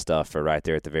their best stuff for right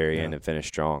there at the very end and finish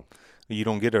strong. You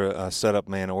don't get a setup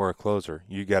man or a closer.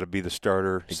 You got to be the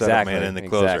starter, setup man, and the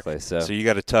closer. Exactly. So you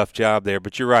got a tough job there.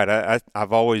 But you're right.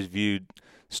 I've always viewed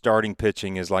starting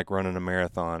pitching is like running a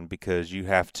marathon because you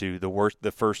have to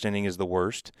the first inning is the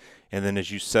worst, and then as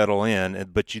you settle in,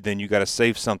 but then you got to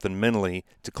save something mentally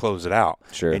to close it out.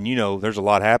 Sure. And there's a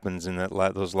lot happens in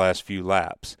those last few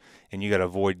laps, and you got to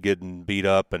avoid getting beat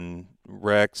up and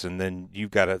wrecks, and then you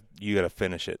got to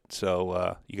finish it.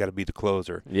 So you got to be the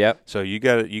closer. Yep. So you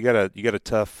got a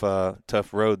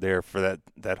tough road there for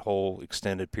that whole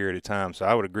extended period of time. So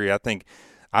I would agree.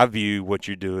 I view what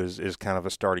you do as kind of a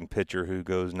starting pitcher who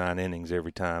goes 9 innings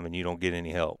every time, and you don't get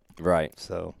any help. Right.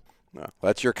 So, well,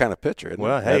 that's your kind of pitcher, isn't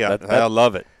well, it? hey, I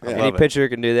love it. Yeah. Any pitcher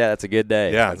can do that. That's a good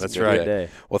day. Yeah, that's right. Good day.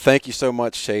 Well, thank you so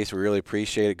much, Chase. We really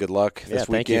appreciate it. Good luck this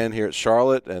weekend here at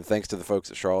Charlotte, and thanks to the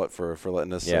folks at Charlotte for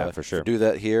letting us for sure. do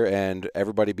that here. And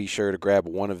everybody be sure to grab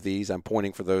one of these. I'm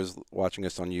pointing for those watching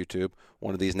us on YouTube,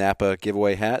 one of these Napa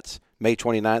giveaway hats. May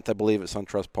 29th, I believe, at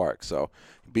SunTrust Park. So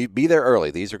be there early.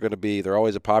 These are going to be – they're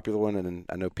always a popular one, and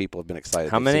I know people have been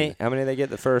excited. How many they get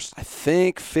the first? I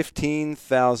think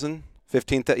 15,000.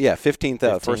 15,000. Yeah,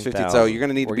 15,000. First 15,000. So you're going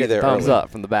to need to be there thumbs early. up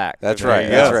from the back. That's right.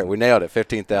 That's right. We nailed it.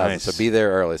 15,000. Nice. So be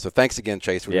there early. So thanks again,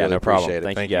 Chase. We really appreciate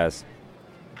it. Thank you, guys.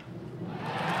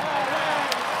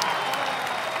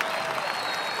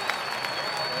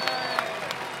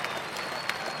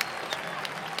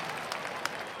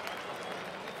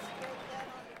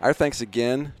 Our thanks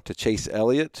again to Chase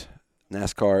Elliott,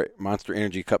 NASCAR Monster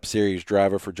Energy Cup Series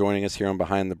driver, for joining us here on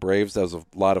Behind the Braves. That was a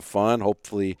lot of fun.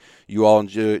 Hopefully you all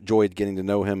enjoyed getting to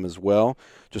know him as well.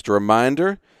 Just a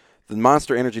reminder, the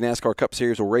Monster Energy NASCAR Cup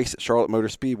Series will race at Charlotte Motor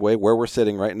Speedway, where we're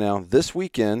sitting right now, this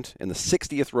weekend in the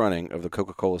 60th running of the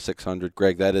Coca-Cola 600.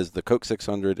 Greg, that is the Coke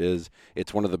 600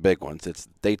 it's one of the big ones. It's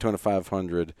Daytona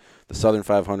 500, the Southern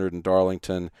 500 in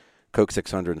Darlington, Coke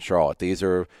 600 in Charlotte. These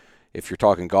are, if you're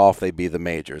talking golf, they'd be the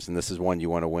majors, and this is one you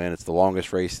want to win. It's the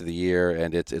longest race of the year,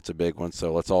 and it's a big one,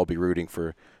 so let's all be rooting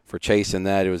for Chase in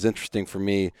that. It was interesting for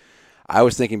me. I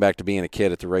was thinking back to being a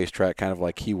kid at the racetrack, kind of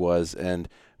like he was, and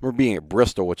I remember being at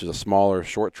Bristol, which is a smaller,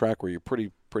 short track where you're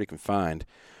pretty confined.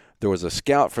 There was a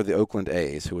scout for the Oakland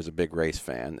A's who was a big race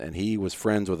fan, and he was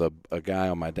friends with a guy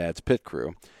on my dad's pit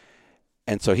crew,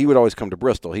 and so he would always come to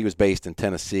Bristol. He was based in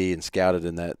Tennessee and scouted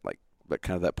in that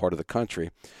kind of that part of the country.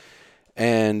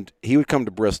 And he would come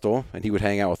to Bristol, and he would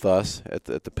hang out with us at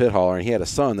the pit hauler. And he had a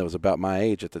son that was about my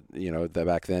age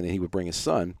back then, and he would bring his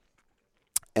son.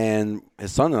 And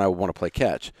his son and I would want to play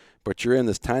catch. But you're in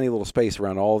this tiny little space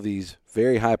around all these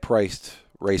very high-priced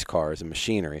race cars and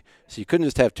machinery. So you couldn't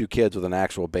just have two kids with an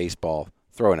actual baseball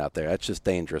throwing out there. That's just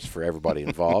dangerous for everybody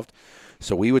involved.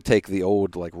 So we would take the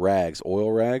old like rags,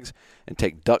 oil rags, and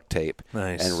take duct tape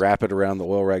and wrap it around the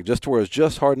oil rag just to where it was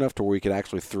just hard enough to where we could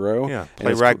actually throw. Yeah,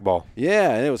 play rag ball.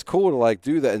 Yeah, and it was cool to like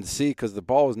do that and see, because the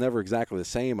ball was never exactly the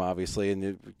same, obviously, and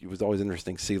it was always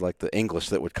interesting to see like the English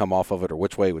that would come off of it or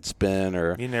which way it would spin.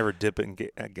 Or you never dip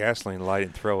it in gasoline, light,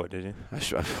 and throw it, did you?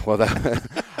 Well,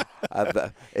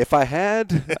 if I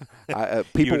had,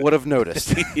 people would have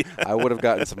noticed. I would have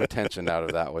gotten some attention out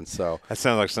of that one. So that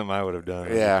sounds like something I would have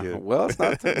done. Yeah, well, it's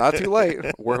not too late.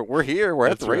 We're here. We're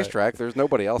at the racetrack. There's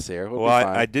nobody else here. We'll be fine.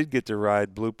 I did get to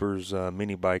ride Blooper's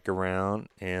mini bike around,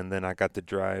 and then I got to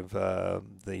drive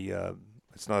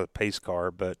it's not a pace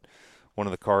car, but one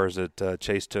of the cars that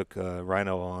Chase took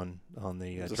Rhino on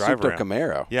the drive around. Souped-up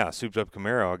Camaro. Yeah, souped-up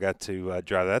Camaro. I got to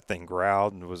drive that thing.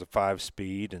 Growled, and it was a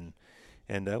 5-speed, and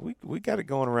we got it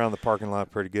going around the parking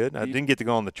lot pretty good. I didn't get to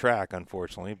go on the track,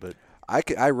 unfortunately, but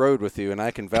I rode with you, and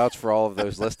I can vouch for all of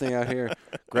those listening out here.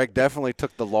 Greg definitely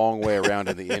took the long way around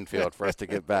in the infield for us to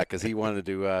get back, because he wanted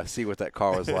to see what that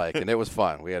car was like, and it was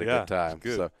fun. We had a good time.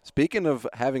 Good. So speaking of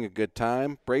having a good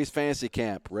time, Braves Fantasy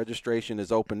Camp registration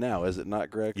is open now, is it not,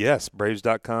 Greg? Yes,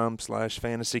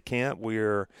 Braves.com/fantasy camp.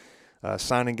 We're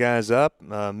signing guys up,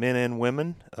 men and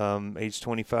women, age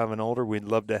 25 and older. We'd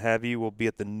love to have you. We'll be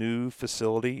at the new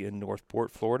facility in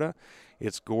Northport, Florida.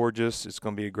 It's gorgeous. It's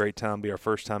going to be a great time. It'll be our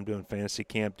first time doing fantasy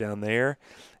camp down there.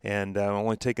 And I'm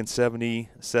only taking 70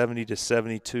 to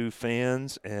 72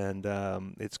 fans, and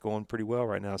it's going pretty well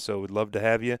right now. So we'd love to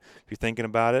have you. If you're thinking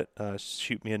about it,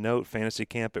 shoot me a note,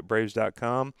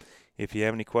 fantasycamp@braves.com, if you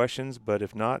have any questions. But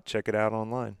if not, check it out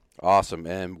online. Awesome.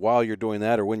 And while you're doing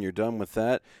that, or when you're done with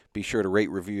that, be sure to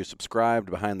rate, review, subscribe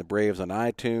to Behind the Braves on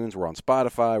iTunes. We're on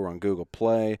Spotify. We're on Google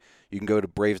Play. You can go to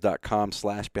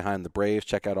braves.com/behindthebraves.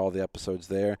 Check out all the episodes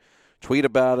there. Tweet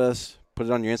about us. Put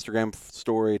it on your Instagram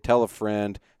story. Tell a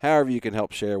friend. However you can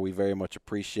help share, we very much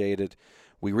appreciate it.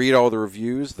 We read all the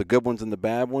reviews, the good ones and the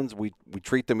bad ones. We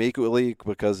treat them equally,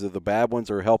 because the bad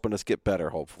ones are helping us get better,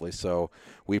 hopefully. So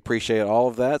we appreciate all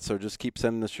of that. So just keep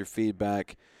sending us your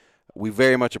feedback. We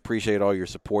very much appreciate all your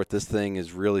support. This thing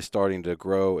is really starting to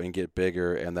grow and get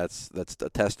bigger, and that's a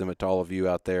testament to all of you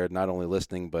out there, not only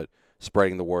listening but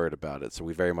spreading the word about it. So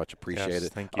we very much appreciate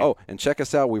it. Thank you. Oh, and check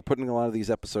us out. We're putting a lot of these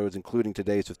episodes, including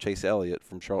today's with Chase Elliott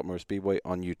from Charlotte Motor Speedway,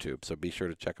 on YouTube. So be sure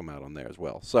to check them out on there as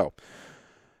well. So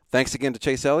thanks again to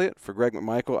Chase Elliott. For Greg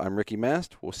McMichael, I'm Ricky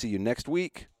Mast. We'll see you next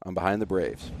week on Behind the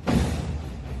Braves.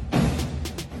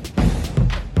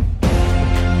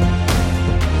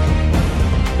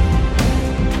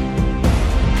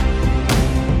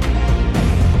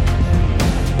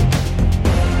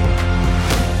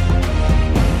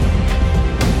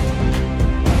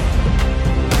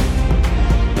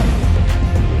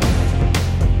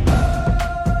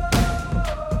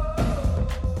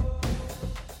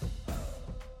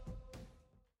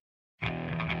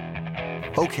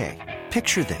 Okay,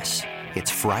 picture this.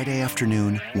 It's Friday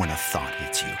afternoon when a thought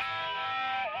hits you.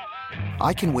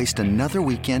 I can waste another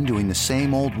weekend doing the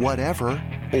same old whatever,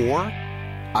 or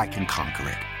I can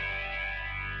conquer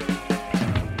it.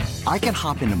 I can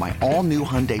hop into my all-new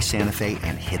Hyundai Santa Fe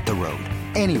and hit the road.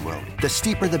 Any road. The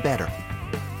steeper, the better.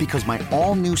 Because my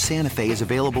all-new Santa Fe is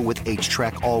available with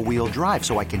H-Track all-wheel drive,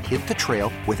 so I can hit the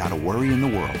trail without a worry in the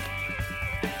world.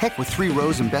 Heck, with 3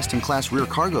 rows and best-in-class rear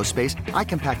cargo space, I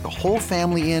can pack the whole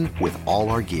family in with all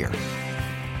our gear.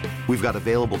 We've got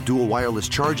available dual wireless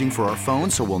charging for our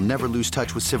phones, so we'll never lose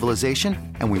touch with civilization,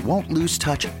 and we won't lose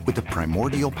touch with the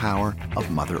primordial power of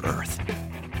Mother Earth.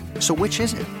 So which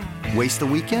is it? Waste the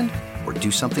weekend or do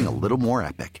something a little more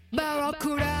epic?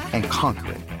 And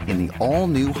conquer it in the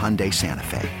all-new Hyundai Santa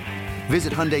Fe.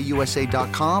 Visit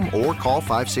HyundaiUSA.com or call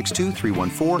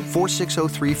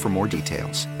 562-314-4603 for more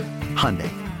details. Hyundai.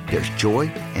 There's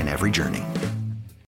joy in every journey.